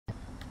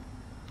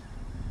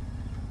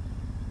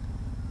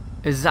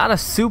Is that a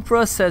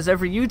Supra? Says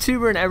every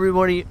YouTuber and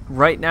everybody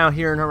right now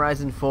here in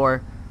Horizon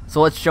 4. So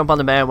let's jump on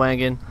the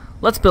bandwagon.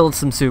 Let's build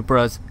some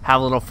Supras,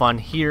 have a little fun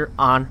here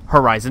on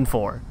Horizon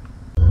 4.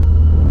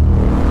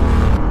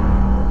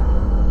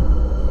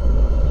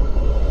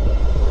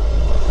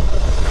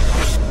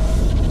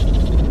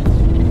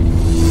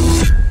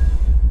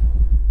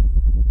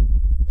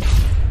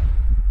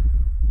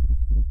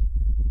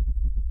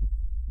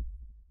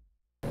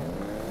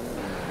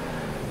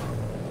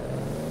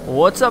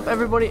 What's up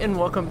everybody, and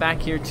welcome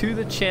back here to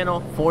the channel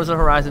Forza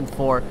Horizon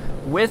 4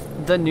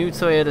 with the new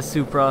Toyota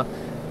Supra.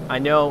 I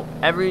know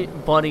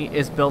everybody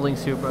is building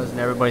Supras and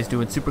everybody's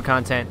doing Supra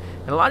content,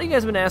 and a lot of you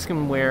guys have been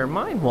asking where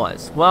mine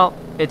was. Well,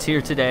 it's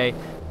here today.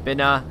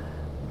 Been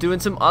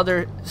doing some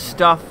other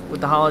stuff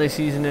with the holiday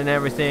season and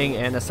everything,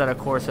 and a set of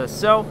Corsa,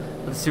 so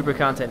the Supra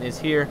content is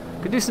here.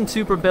 Could do some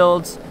Supra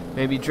builds,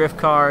 maybe drift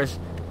cars,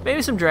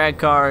 maybe some drag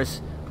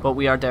cars, but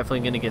we are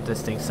definitely going to get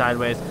this thing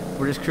sideways.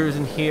 We're just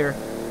cruising here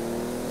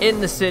in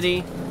the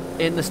city,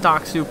 in the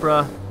stock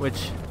Supra,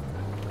 which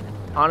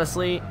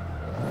honestly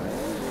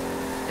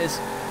is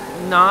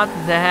not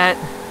that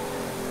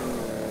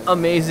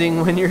amazing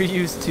when you're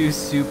used to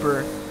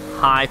super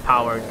high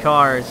powered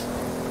cars,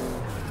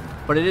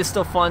 but it is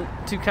still fun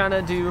to kind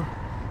of do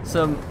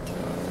some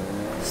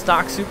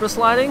stock Supra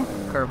sliding,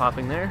 curve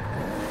hopping there.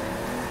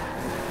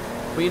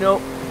 But you know,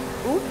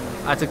 ooh,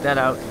 I took that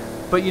out,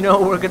 but you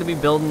know, we're going to be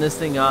building this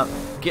thing up,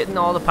 getting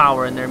all the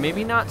power in there,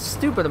 maybe not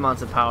stupid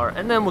amounts of power,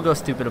 and then we'll go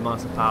stupid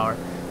amounts of power.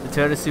 The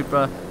Toyota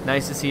Supra,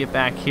 nice to see it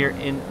back here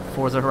in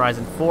Forza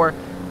Horizon 4.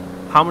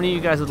 How many of you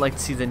guys would like to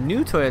see the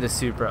new Toyota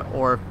Supra,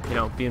 or, you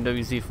know,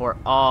 BMW Z4?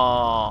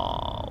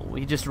 Oh,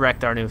 we just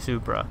wrecked our new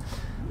Supra.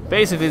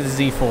 Basically the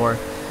Z4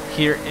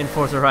 here in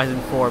Forza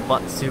Horizon 4, but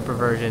the Supra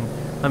version.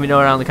 Let me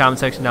know down in the comment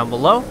section down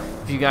below.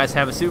 If you guys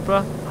have a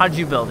Supra, how did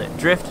you build it?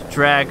 Drift,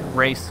 drag,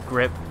 race,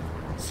 grip,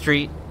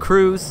 street,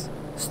 cruise,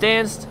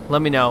 stands?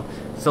 Let me know.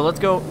 So let's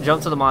go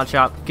jump to the mod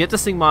shop, get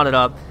this thing modded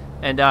up,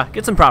 and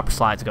get some proper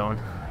slides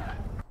going.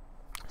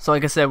 So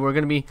like I said, we're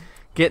going to be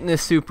getting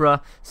this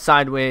Supra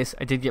sideways.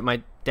 I did get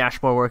my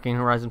dashboard working in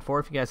Horizon 4,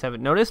 if you guys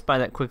haven't noticed, by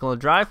that quick little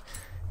drive.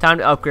 Time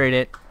to upgrade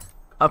it.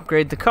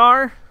 Upgrade the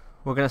car.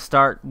 We're going to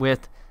start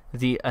with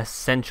the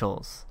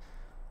essentials.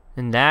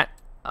 And that,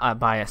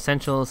 by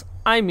essentials,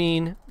 I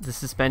mean the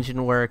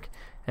suspension work,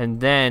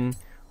 and then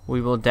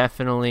we will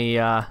definitely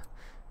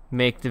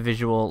make the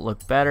visual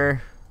look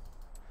better.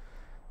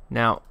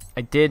 Now,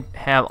 I did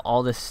have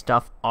all this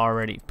stuff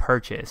already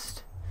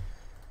purchased,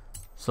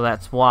 so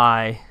that's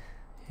why,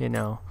 you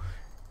know,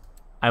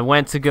 I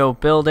went to go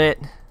build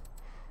it.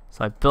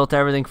 So I built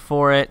everything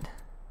for it.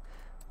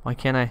 Why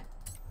can't I?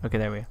 Okay,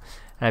 there we go.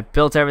 And I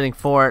built everything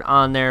for it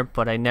on there,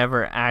 but I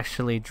never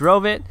actually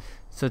drove it.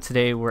 So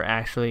today we're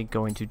actually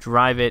going to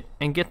drive it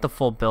and get the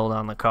full build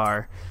on the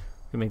car.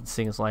 We make this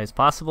thing as light as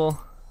possible.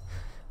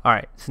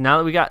 Alright, so now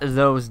that we got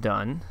those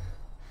done,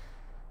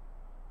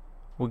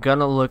 we're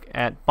gonna look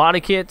at body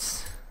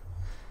kits.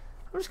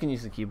 I'm just gonna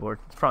use the keyboard.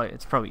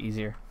 It's probably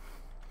easier.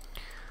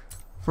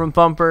 Front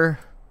bumper,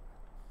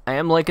 I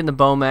am liking the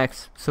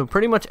Bomex. So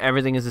pretty much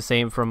everything is the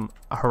same from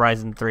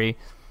Horizon 3.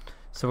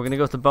 So we're gonna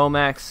go with the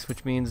Bomex,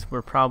 which means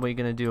we're probably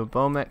gonna do a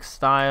Bomex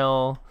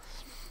style.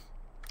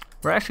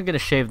 We're actually gonna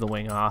shave the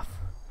wing off.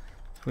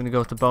 So we're gonna go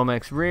with the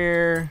Bomex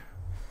rear,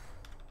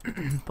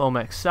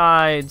 Bomex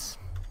sides,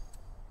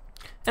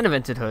 and a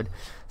vented hood.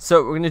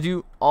 So we're gonna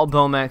do all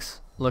Bomex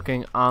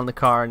looking on the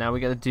car. Now we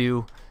got to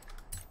do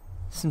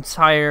some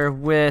tire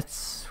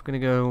widths. We're gonna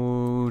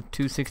go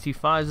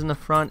 265s in the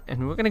front,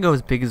 and we're gonna go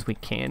as big as we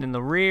can in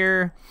the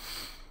rear.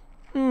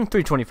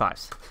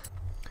 325s.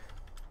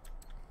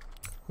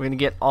 We're gonna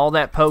get all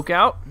that poke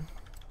out,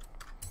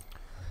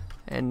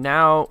 and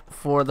now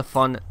for the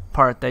fun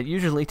part that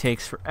usually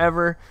takes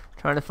forever,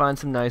 trying to find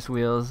some nice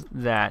wheels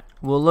that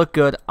will look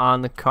good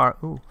on the car.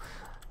 Ooh,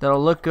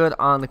 that'll look good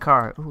on the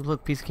car. Ooh,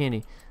 look, piece of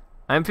candy.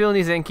 I'm feeling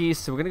these Enkeys,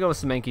 so we're going to go with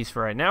some Enkeys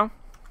for right now.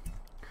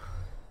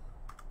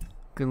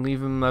 Gonna leave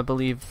them, I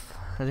believe,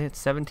 I think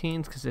it's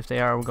 17s, because if they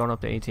are, we're going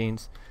up to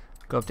 18s.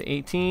 Go up to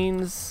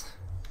 18s.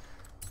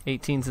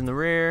 18s in the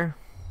rear.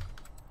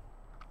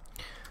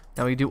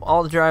 Now we do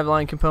all the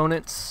driveline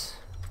components.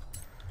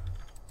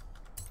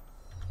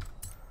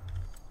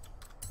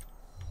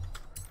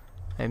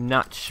 I'm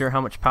not sure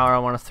how much power I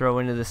want to throw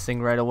into this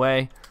thing right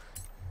away.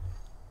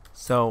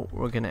 So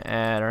we're going to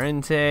add our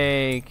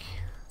intake,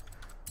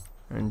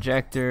 our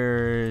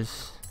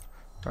injectors,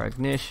 our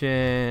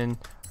ignition.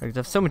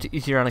 It's so much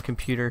easier on a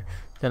computer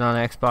than on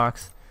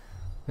Xbox.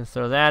 Let's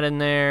throw that in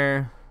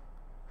there.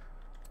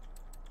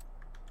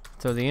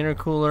 Throw the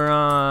intercooler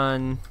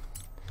on,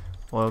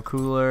 oil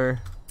cooler,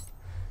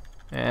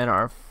 and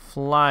our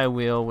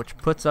flywheel, which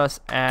puts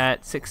us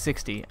at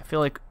 660. I feel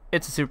like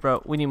it's a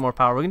Supra. We need more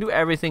power. We can do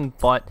everything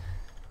but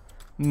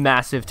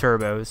massive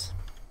turbos.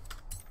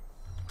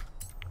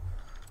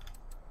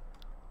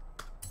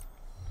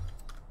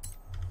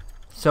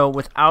 So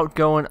without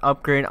going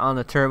upgrade on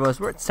the turbos,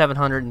 we're at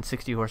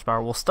 760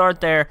 horsepower. We'll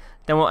start there,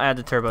 then we'll add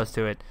the turbos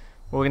to it.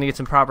 We're going to get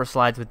some proper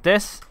slides with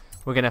this.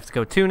 We're going to have to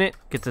go tune it,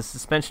 get the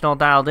suspension all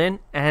dialed in,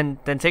 and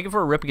then take it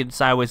for a rip and get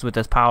sideways with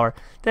this power,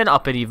 then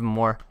up it even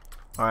more.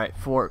 Alright,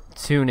 for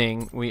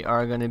tuning, we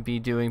are going to be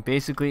doing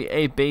basically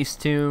a base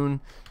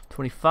tune,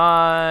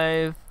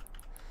 25,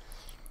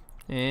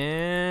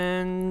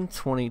 and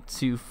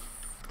 22,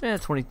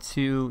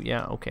 22,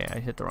 yeah, okay, I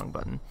hit the wrong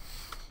button.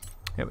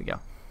 There we go.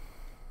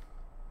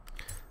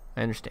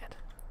 I understand.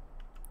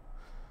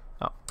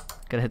 Oh,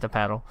 gotta hit the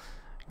paddle.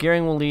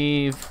 Gearing will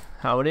leave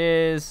how it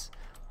is.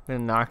 I'm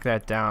gonna knock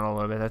that down a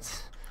little bit.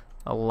 That's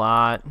a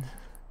lot.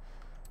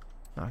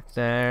 Knock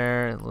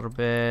there, a little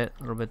bit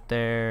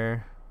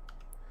there.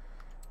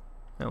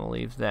 Then we'll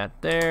leave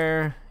that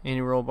there.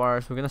 Anti-roll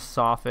bars. We're gonna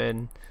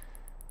soften.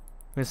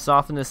 We're gonna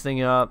soften this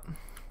thing up.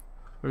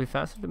 Would it be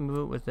faster to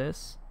move it with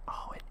this?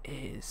 Oh, it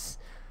is.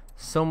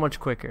 So much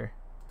quicker.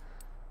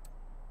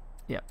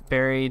 Yeah,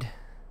 buried.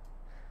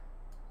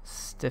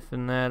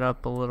 Stiffen that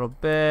up a little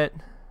bit.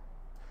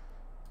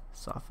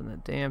 Soften the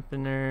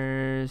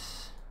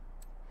dampeners.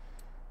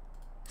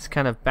 It's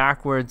kind of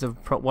backwards of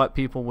what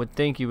people would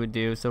think you would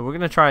do. So we're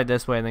going to try it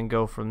this way and then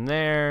go from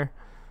there.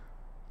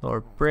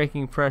 Lower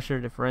braking pressure,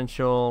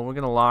 differential. We're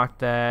going to lock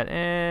that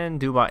and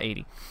do about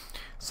 80.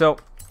 So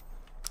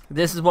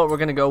this is what we're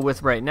going to go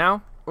with right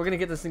now. We're going to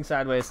get this thing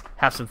sideways,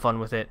 have some fun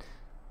with it.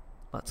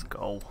 Let's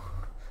go.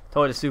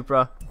 Toyota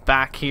Supra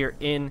back here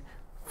in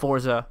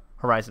Forza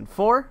Horizon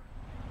 4.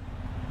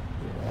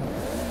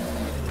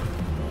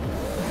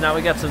 Now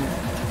we got some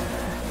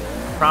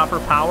proper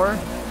power.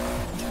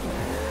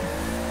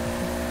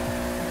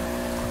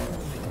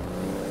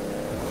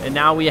 And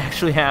now we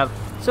actually have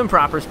some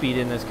proper speed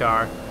in this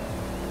car.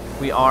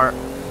 We are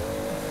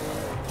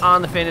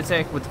on the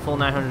Fanatec with the full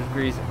 900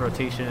 degrees of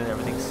rotation and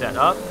everything set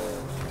up.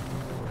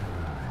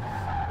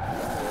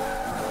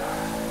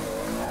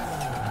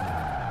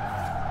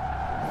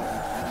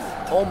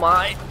 Oh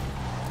my.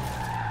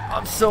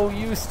 I'm so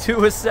used to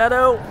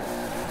Assetto.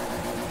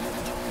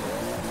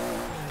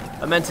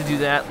 I meant to do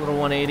that little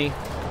 180.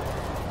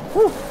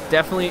 Whew,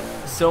 definitely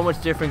so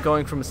much different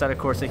going from Assetto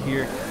Corsa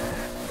here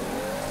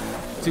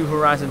to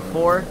Horizon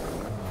 4.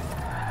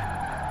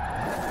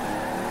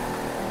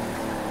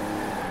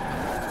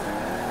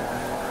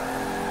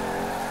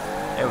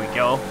 There we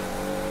go.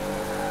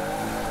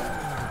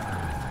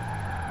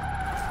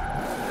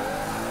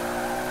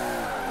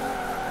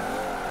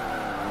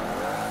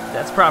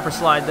 That's proper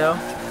slide though.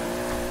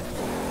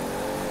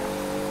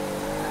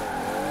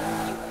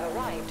 You have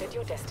arrived at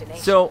your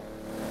destination. So,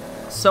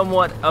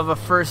 somewhat of a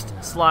first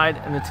slide,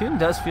 and the tune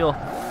does feel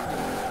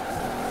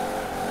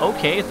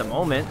okay at the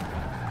moment.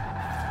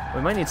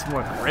 We might need some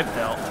more grip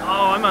though.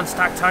 Oh, I'm on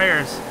stock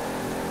tires.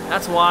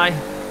 That's why.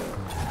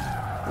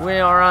 We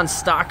are on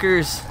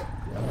stockers.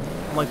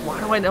 I'm like, why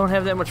do I don't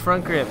have that much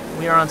front grip?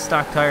 We are on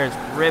stock tires.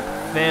 Rip,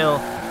 fail.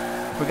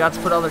 Forgot to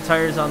put other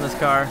tires on this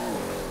car.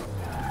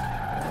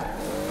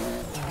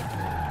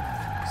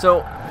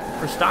 So,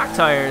 for stock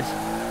tires,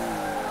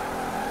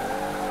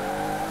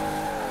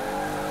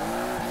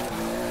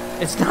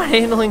 it's not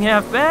handling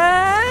half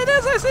bad.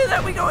 As I say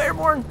that, we go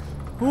airborne.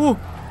 Ooh.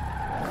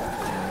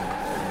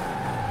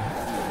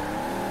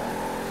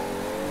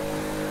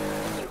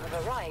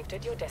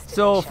 At your destination.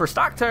 So for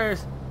stock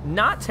tires,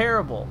 not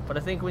terrible, but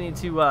I think we need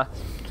to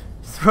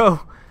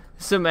throw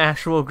some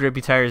actual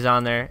grippy tires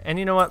on there. And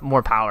you know what?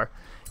 More power.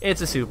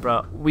 It's a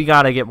Supra. We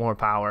gotta get more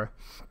power.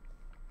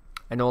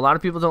 I know a lot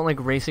of people don't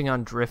like racing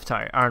on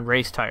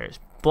race tires,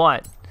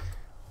 but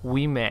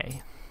we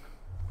may.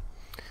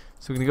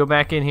 So we're gonna go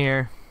back in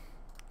here,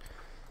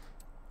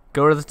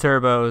 go to the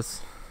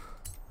turbos,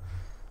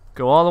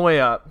 go all the way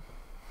up,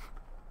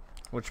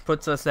 which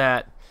puts us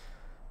at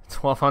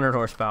 1200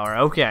 horsepower.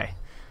 Okay.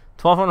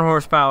 1200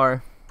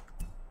 horsepower.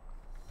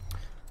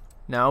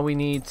 Now we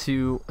need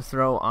to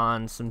throw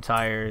on some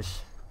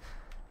tires.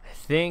 I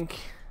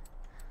think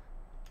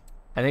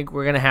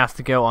we're gonna have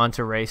to go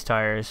onto race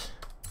tires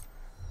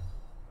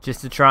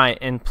just to try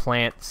and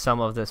plant some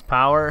of this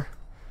power.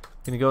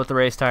 Gonna go with the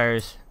race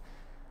tires,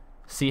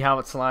 see how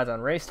it slides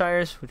on race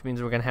tires, which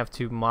means we're gonna have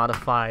to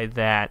modify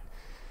that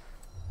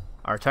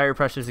our tire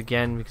pressures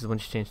again, because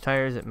once you change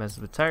tires it messes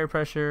with tire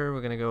pressure.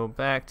 We're gonna go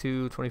back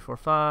to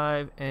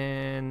 24.5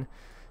 and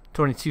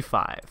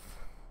 22.5.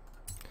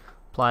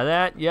 Apply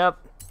that. Yep.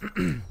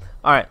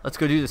 Alright, let's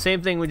go do the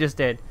same thing we just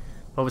did,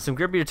 but with some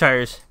grippier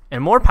tires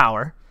and more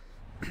power,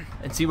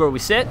 and see where we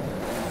sit.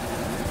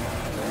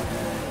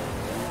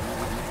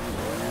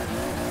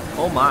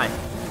 Oh my.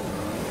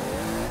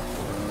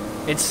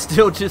 It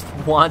still just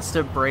wants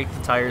to break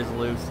the tires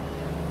loose.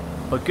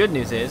 But good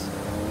news is,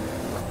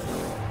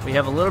 we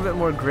have a little bit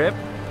more grip.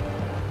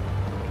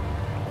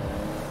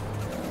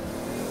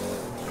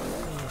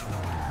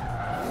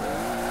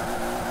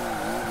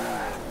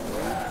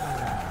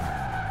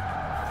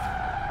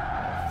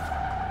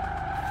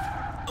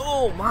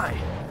 Oh my!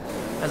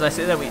 As I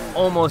say that, we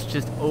almost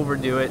just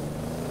overdo it.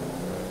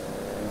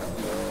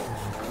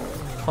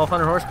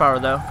 1200 horsepower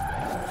though.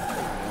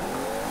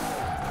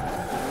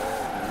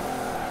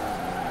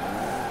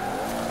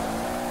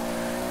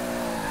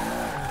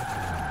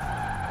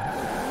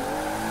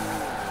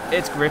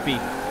 It's grippy.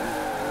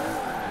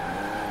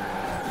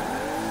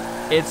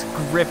 It's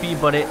grippy,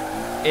 but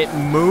it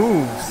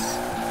moves.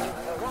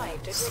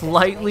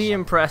 Slightly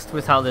impressed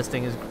with how this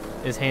thing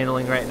is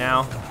handling right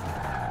now.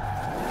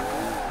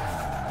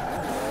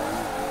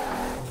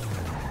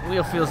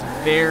 Wheel feels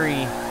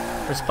very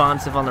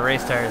responsive on the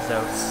race tires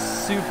though.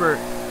 Super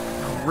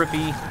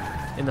grippy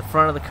in the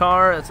front of the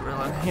car. That's a real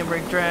long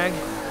handbrake drag.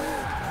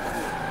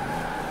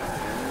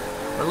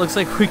 But it looks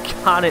like we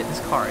got it.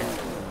 This car is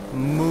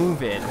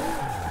moving.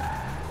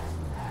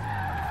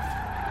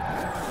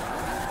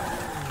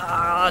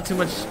 Ah, too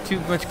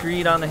much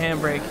greed on the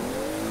handbrake.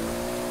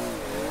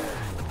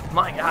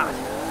 My God,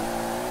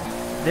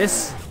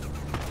 this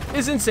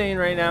is insane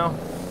right now.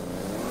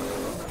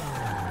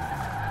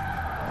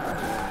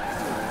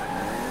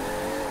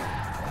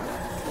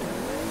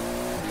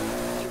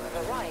 You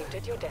have arrived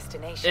at your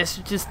destination. It's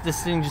just,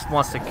 this thing just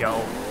wants to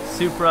go.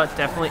 Supra,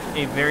 definitely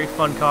a very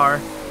fun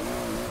car.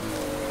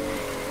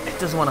 It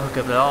doesn't want to hook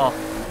up at all.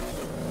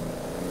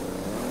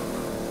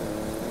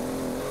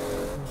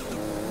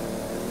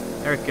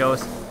 There it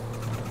goes.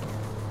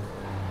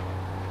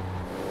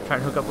 Try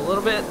to hook up a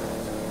little bit.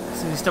 As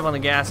soon as you step on the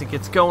gas, it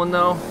gets going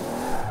though.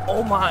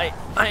 Oh my,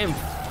 I'm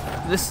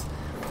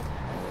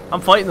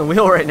fighting the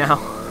wheel right now.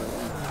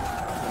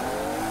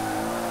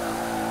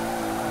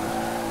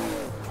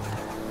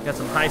 Got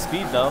some high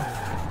speed though.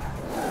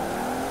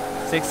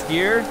 6th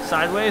gear,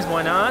 sideways,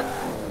 why not?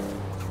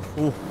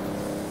 Ooh.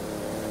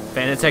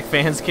 Fanatec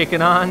fans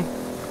kicking on.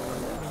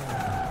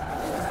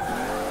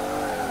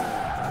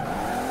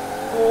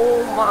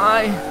 Oh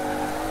my.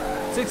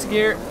 6th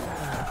gear.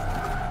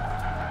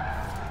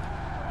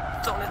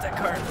 Don't hit that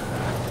car.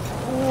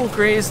 Ooh,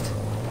 grazed.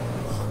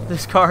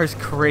 This car is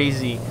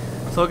crazy.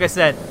 So like I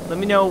said, let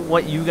me know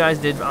what you guys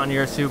did on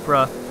your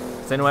Supra.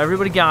 Because I know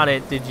everybody got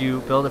it. Did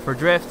you build it for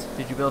drift?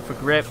 Did you build it for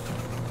grip?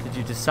 Did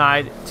you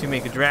decide to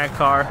make a drag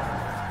car?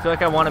 I feel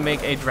like I want to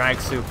make a drag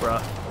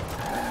Supra.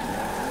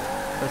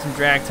 Put some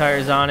drag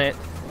tires on it.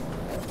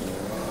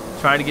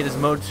 Try to get as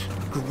much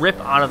grip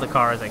out of the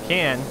car as I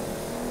can.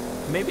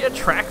 Maybe a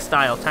track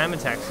style time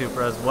attack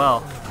Supra as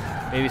well.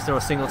 Maybe throw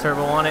a single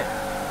turbo on it.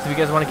 So if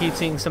you guys want to keep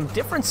seeing some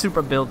different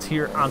Supra builds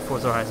here on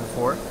Forza Horizon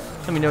 4,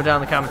 let me know down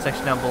in the comment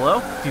section down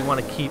below if you want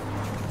to keep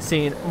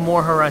seeing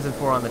more Horizon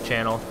 4 on the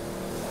channel.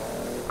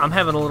 I'm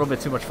having a little bit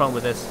too much fun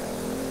with this.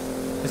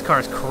 This car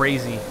is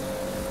crazy.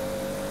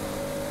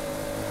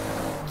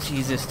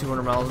 Jesus,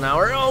 200 miles an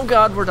hour. Oh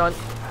God, we're done.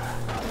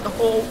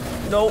 Oh,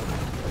 no.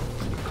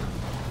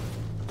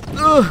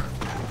 Ugh.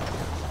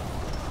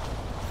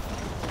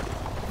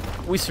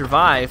 We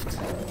survived.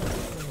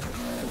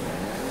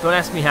 Don't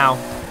ask me how.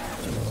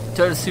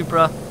 Toyota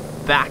Supra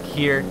back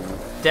here.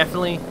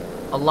 Definitely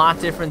a lot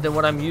different than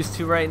what I'm used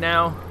to right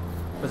now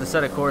with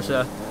Assetto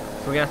Corsa. So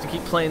we're gonna have to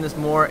keep playing this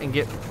more and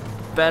get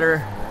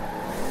better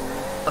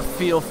a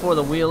feel for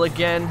the wheel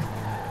again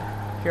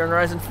here on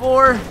Horizon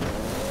 4. You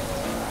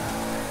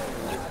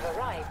have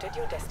arrived at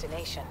your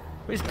destination.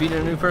 We just beat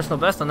a new personal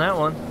best on that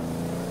one.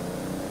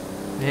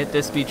 And hit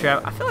this speed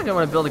trap. I feel like I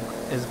want to build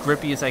as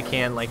grippy as I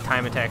can, like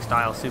time attack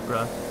style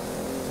Supra.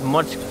 As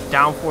much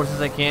downforce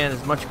as I can,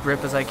 as much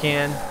grip as I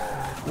can.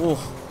 Ooh,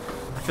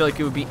 I feel like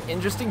it would be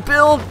interesting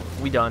build.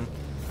 We done.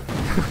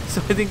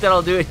 So I think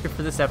that'll do it here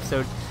for this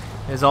episode.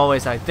 As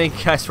always, I thank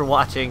you guys for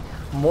watching.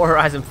 More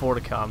Horizon 4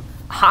 to come.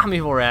 I'm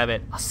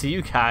EvlRabbit. I'll see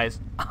you guys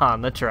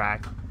on the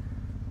track.